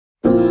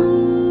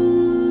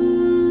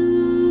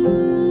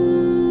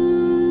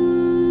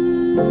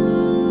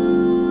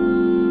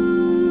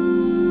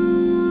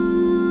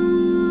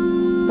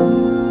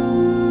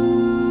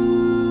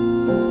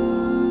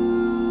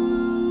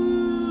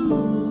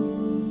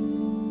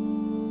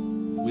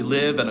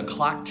live in a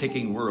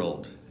clock-ticking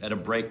world at a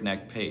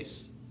breakneck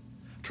pace,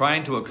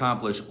 trying to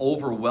accomplish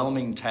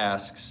overwhelming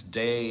tasks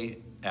day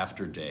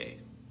after day.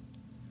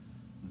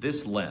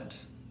 This Lent,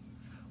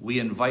 we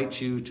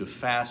invite you to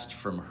fast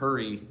from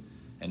hurry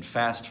and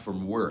fast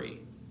from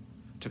worry,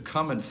 to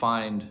come and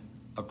find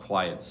a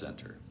quiet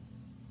center.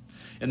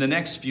 In the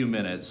next few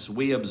minutes,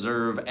 we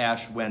observe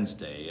Ash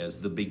Wednesday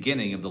as the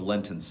beginning of the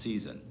Lenten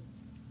season.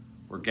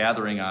 We're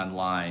gathering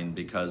online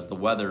because the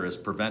weather is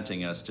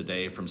preventing us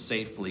today from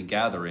safely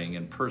gathering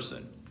in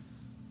person,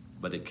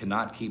 but it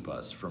cannot keep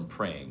us from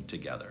praying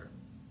together.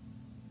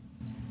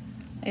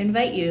 I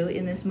invite you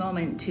in this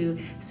moment to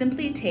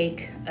simply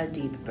take a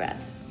deep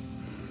breath.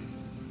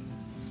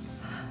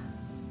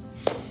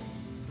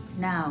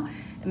 Now,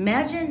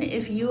 imagine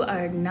if you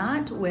are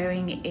not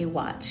wearing a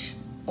watch,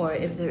 or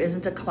if there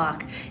isn't a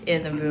clock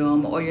in the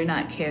room, or you're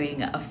not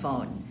carrying a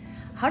phone.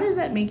 How does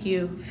that make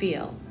you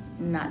feel,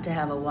 not to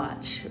have a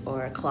watch,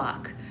 or a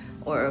clock,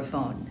 or a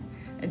phone?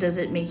 Does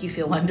it make you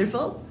feel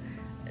wonderful?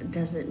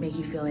 Does it make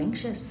you feel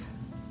anxious?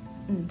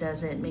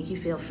 Does it make you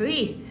feel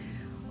free?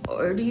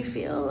 Or do you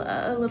feel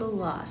a little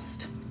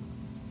lost?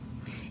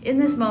 In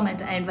this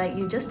moment, I invite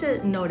you just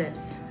to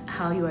notice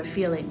how you are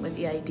feeling with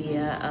the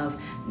idea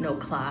of no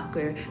clock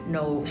or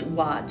no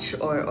watch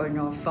or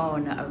no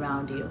phone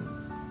around you.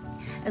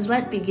 As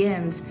Lent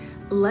begins,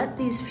 let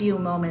these few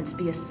moments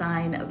be a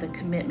sign of the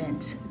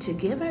commitment to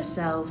give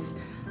ourselves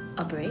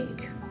a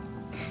break,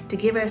 to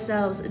give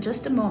ourselves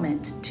just a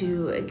moment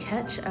to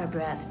catch our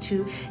breath,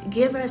 to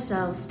give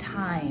ourselves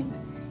time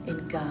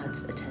in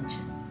God's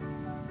attention.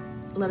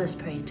 Let us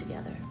pray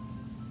together.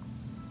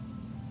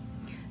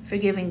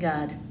 Forgiving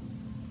God,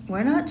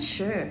 we're not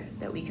sure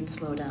that we can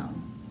slow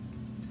down.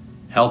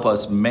 Help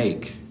us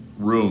make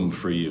room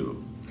for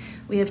you.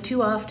 We have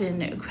too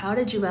often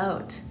crowded you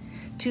out,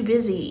 too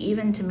busy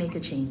even to make a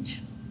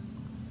change.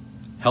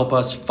 Help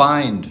us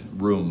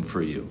find room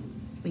for you.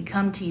 We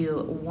come to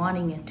you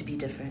wanting it to be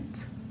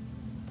different.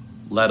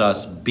 Let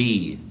us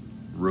be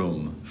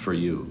room for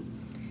you.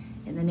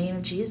 In the name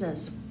of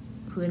Jesus,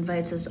 who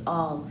invites us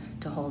all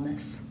to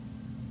wholeness.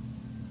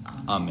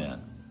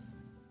 Amen.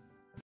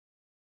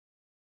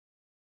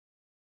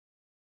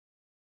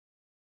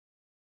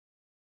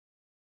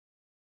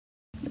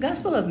 The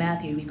Gospel of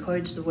Matthew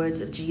records the words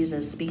of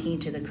Jesus speaking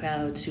to the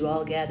crowds who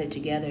all gathered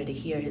together to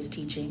hear his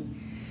teaching.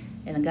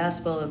 In the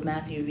Gospel of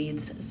Matthew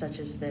reads such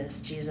as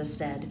this: Jesus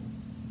said,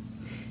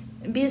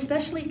 "Be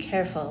especially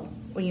careful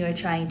when you are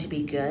trying to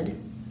be good,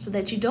 so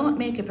that you don't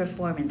make a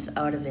performance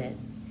out of it.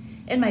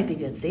 It might be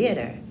good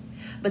theater,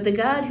 but the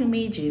God who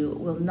made you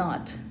will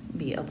not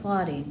be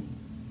applauding.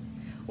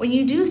 When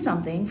you do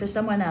something for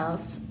someone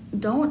else,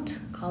 don't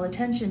call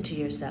attention to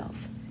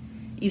yourself.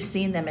 You've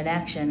seen them in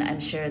action, I'm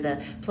sure, the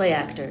play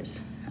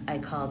actors, I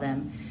call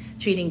them,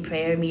 treating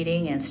prayer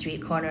meeting and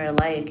street corner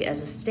alike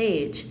as a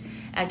stage,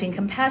 acting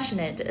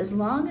compassionate as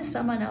long as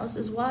someone else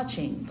is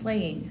watching,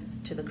 playing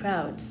to the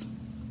crowds.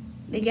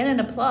 They get an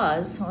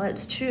applause, well,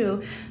 that's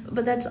true,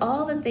 but that's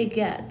all that they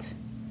get.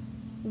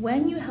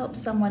 When you help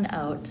someone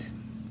out,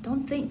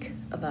 don't think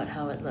about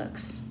how it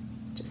looks.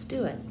 Just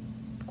do it,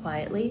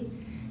 quietly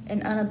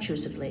and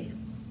unobtrusively.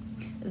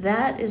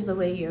 That is the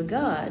way your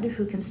God,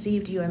 who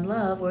conceived you in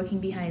love, working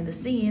behind the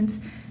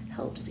scenes,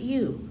 helps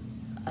you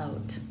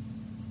out.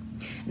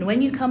 And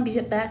when you come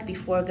back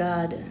before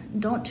God,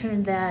 don't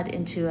turn that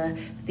into a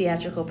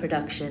theatrical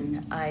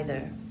production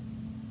either.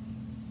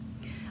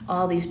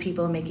 All these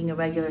people making a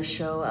regular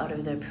show out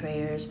of their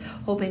prayers,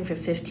 hoping for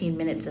 15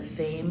 minutes of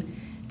fame.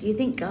 Do you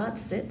think God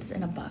sits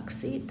in a box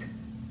seat?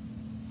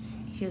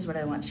 Here's what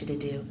I want you to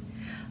do.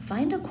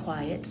 Find a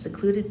quiet,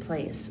 secluded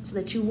place so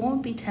that you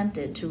won't be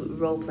tempted to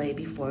role play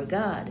before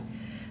God.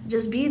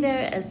 Just be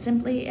there as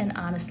simply and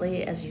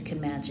honestly as you can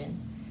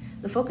imagine.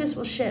 The focus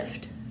will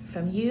shift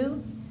from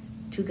you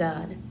to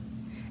God,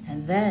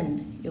 and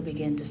then you'll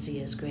begin to see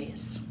his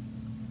grace.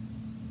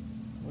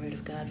 Word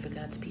of God for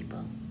God's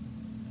people.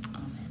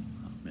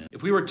 Amen.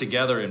 If we were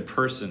together in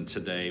person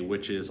today,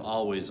 which is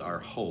always our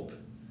hope,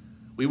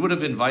 we would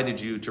have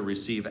invited you to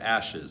receive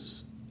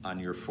ashes on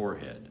your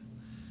forehead.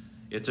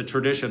 It's a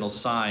traditional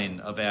sign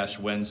of Ash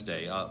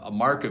Wednesday, a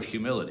mark of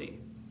humility.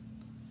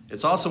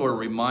 It's also a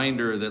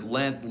reminder that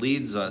Lent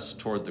leads us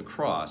toward the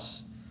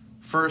cross.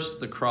 First,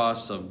 the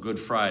cross of Good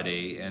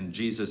Friday and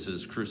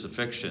Jesus'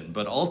 crucifixion,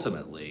 but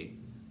ultimately,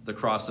 the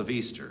cross of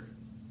Easter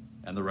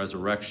and the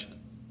resurrection,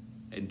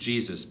 and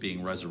Jesus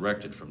being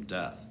resurrected from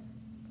death.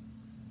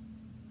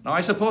 Now,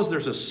 I suppose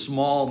there's a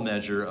small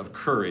measure of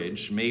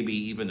courage, maybe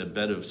even a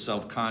bit of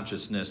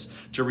self-consciousness,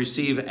 to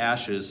receive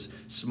ashes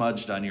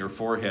smudged on your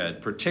forehead,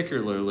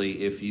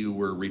 particularly if you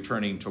were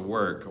returning to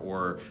work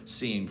or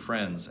seeing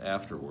friends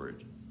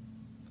afterward.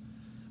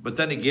 But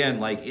then again,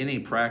 like any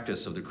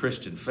practice of the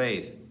Christian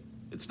faith,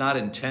 it's not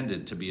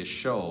intended to be a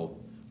show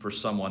for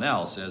someone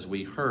else, as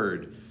we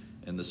heard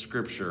in the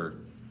scripture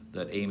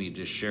that Amy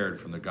just shared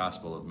from the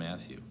Gospel of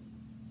Matthew.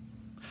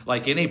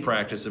 Like any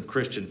practice of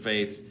Christian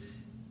faith,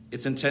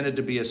 it's intended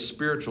to be a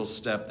spiritual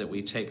step that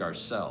we take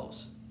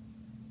ourselves.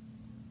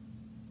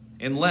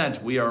 In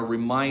Lent, we are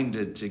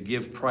reminded to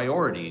give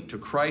priority to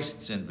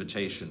Christ's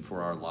invitation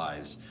for our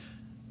lives,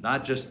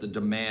 not just the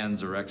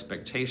demands or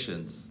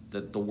expectations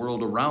that the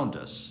world around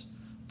us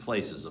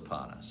places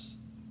upon us.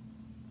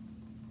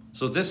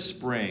 So this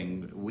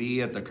spring,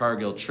 we at the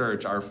Cargill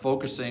Church are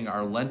focusing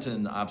our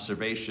Lenten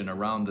observation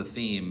around the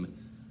theme,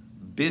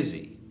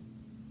 busy,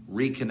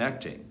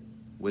 reconnecting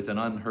with an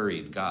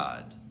unhurried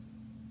God.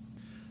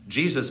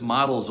 Jesus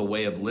models a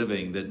way of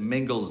living that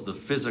mingles the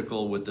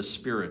physical with the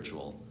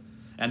spiritual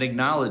and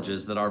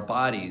acknowledges that our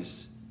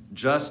bodies,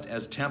 just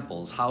as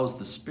temples, house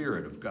the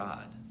Spirit of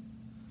God.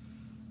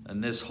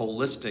 And this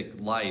holistic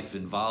life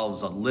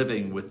involves a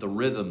living with the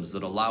rhythms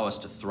that allow us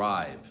to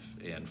thrive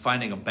and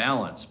finding a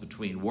balance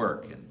between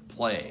work and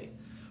play,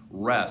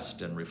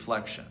 rest and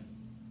reflection.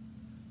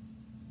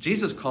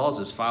 Jesus calls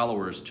his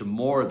followers to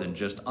more than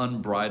just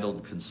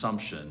unbridled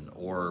consumption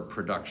or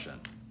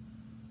production,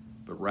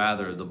 but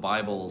rather the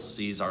Bible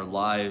sees our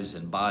lives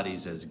and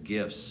bodies as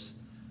gifts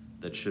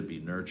that should be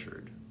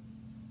nurtured.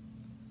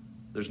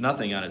 There's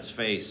nothing on its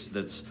face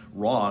that's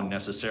wrong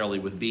necessarily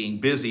with being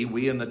busy.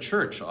 We in the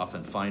church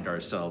often find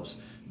ourselves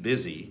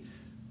busy.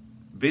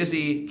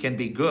 Busy can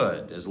be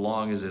good as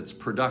long as it's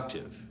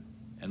productive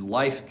and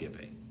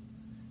life-giving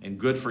and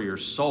good for your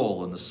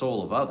soul and the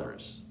soul of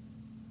others.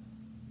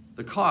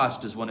 The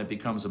cost is when it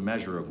becomes a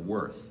measure of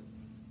worth,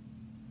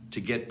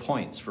 to get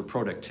points for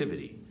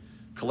productivity,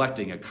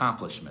 collecting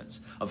accomplishments,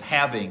 of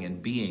having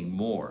and being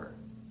more.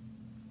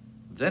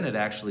 Then it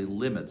actually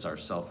limits our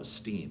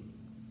self-esteem,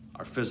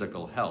 our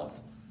physical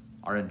health,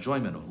 our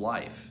enjoyment of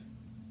life,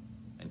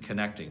 and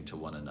connecting to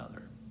one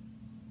another.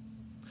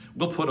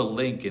 We'll put a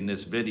link in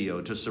this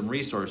video to some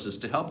resources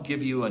to help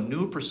give you a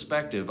new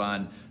perspective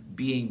on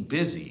being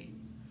busy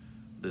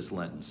this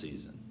Lenten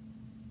season.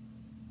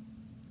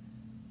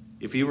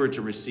 If you were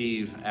to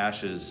receive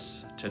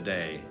ashes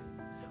today,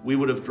 we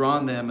would have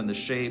drawn them in the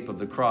shape of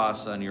the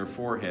cross on your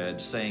forehead,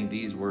 saying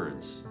these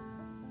words: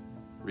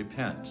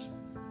 repent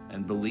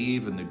and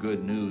believe in the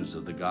good news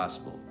of the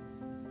gospel.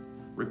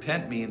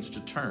 Repent means to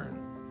turn,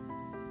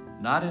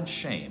 not in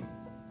shame,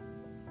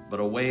 but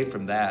away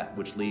from that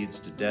which leads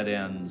to dead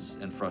ends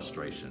and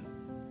frustration,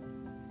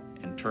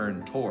 and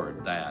turn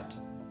toward that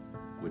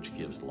which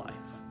gives life.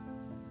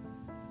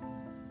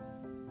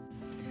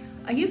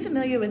 Are you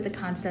familiar with the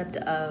concept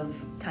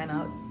of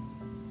timeout?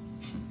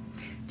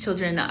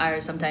 Children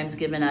are sometimes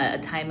given a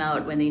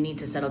timeout when they need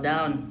to settle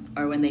down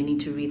or when they need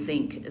to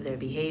rethink their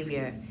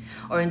behavior.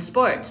 Or in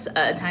sports,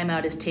 a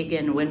timeout is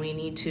taken when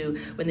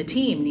the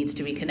team needs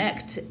to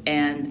reconnect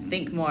and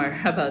think more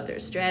about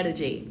their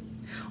strategy.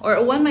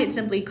 Or one might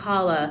simply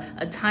call a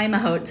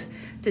timeout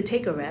to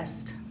take a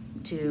rest,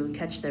 to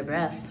catch their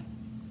breath.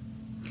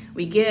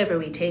 We give or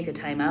we take a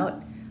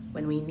timeout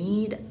when we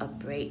need a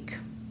break.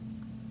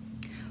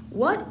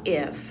 What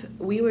if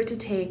we were to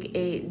take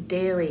a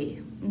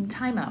daily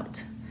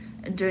timeout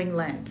during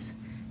Lent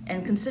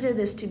and consider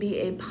this to be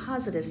a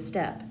positive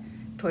step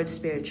towards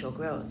spiritual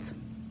growth?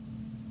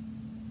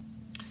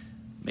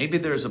 Maybe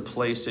there's a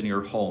place in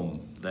your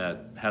home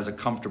that has a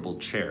comfortable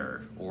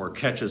chair or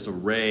catches a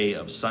ray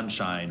of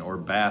sunshine or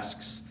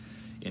basks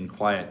in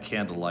quiet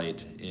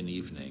candlelight in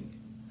evening.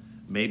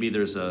 Maybe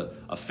there's a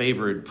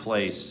favored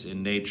place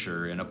in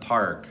nature, in a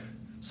park,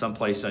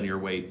 someplace on your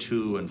way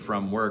to and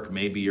from work.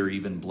 Maybe you're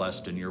even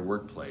blessed in your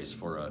workplace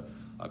for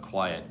a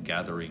quiet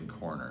gathering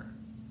corner.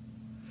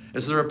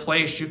 Is there a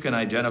place you can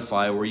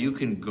identify where you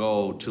can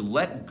go to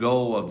let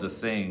go of the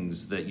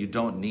things that you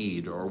don't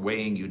need or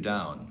weighing you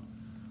down?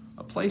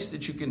 A place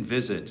that you can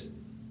visit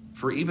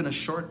for even a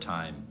short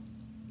time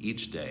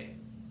each day.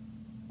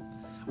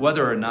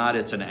 Whether or not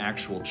it's an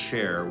actual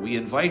chair, we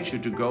invite you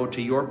to go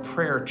to your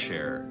prayer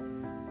chair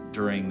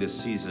during this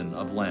season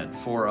of Lent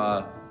for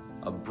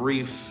a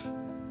brief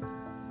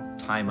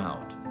time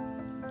out.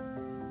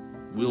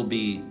 We'll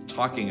be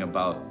talking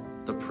about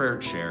the prayer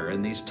chair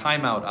and these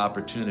timeout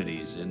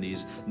opportunities in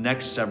these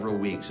next several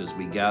weeks as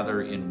we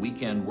gather in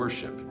weekend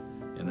worship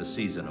in the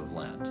season of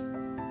Lent.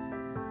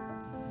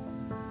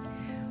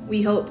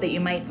 We hope that you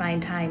might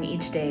find time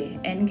each day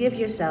and give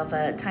yourself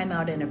a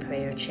timeout in a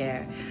prayer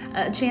chair,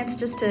 a chance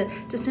just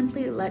to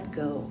simply let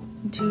go,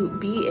 to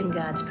be in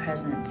God's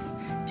presence,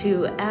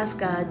 to ask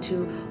God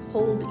to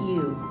hold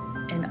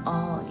you in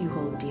all you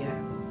hold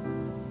dear.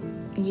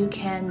 You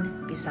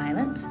can be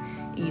silent,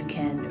 you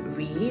can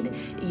read,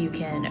 you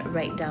can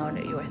write down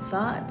your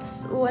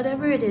thoughts,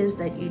 whatever it is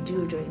that you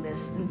do during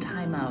this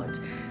time out.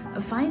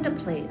 Find a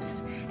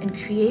place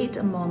and create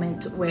a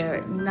moment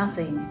where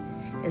nothing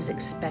is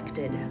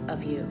expected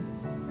of you.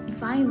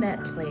 Find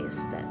that place,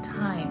 that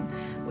time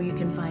where you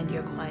can find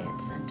your quiet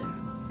center.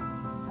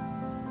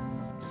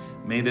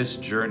 May this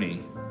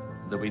journey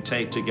that we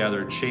take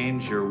together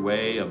change your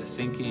way of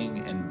thinking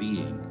and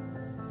being.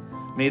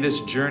 May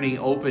this journey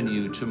open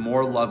you to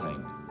more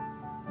loving,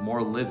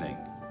 more living,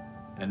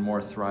 and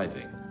more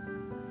thriving.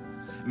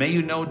 May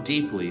you know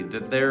deeply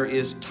that there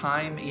is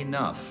time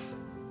enough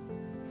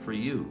for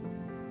you,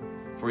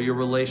 for your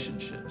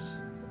relationships,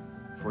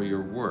 for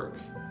your work,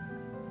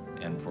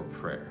 and for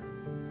prayer.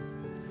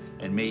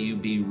 And may you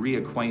be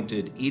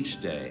reacquainted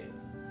each day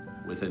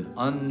with an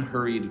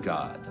unhurried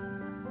God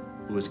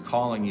who is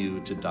calling you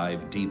to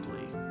dive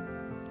deeply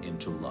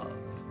into love.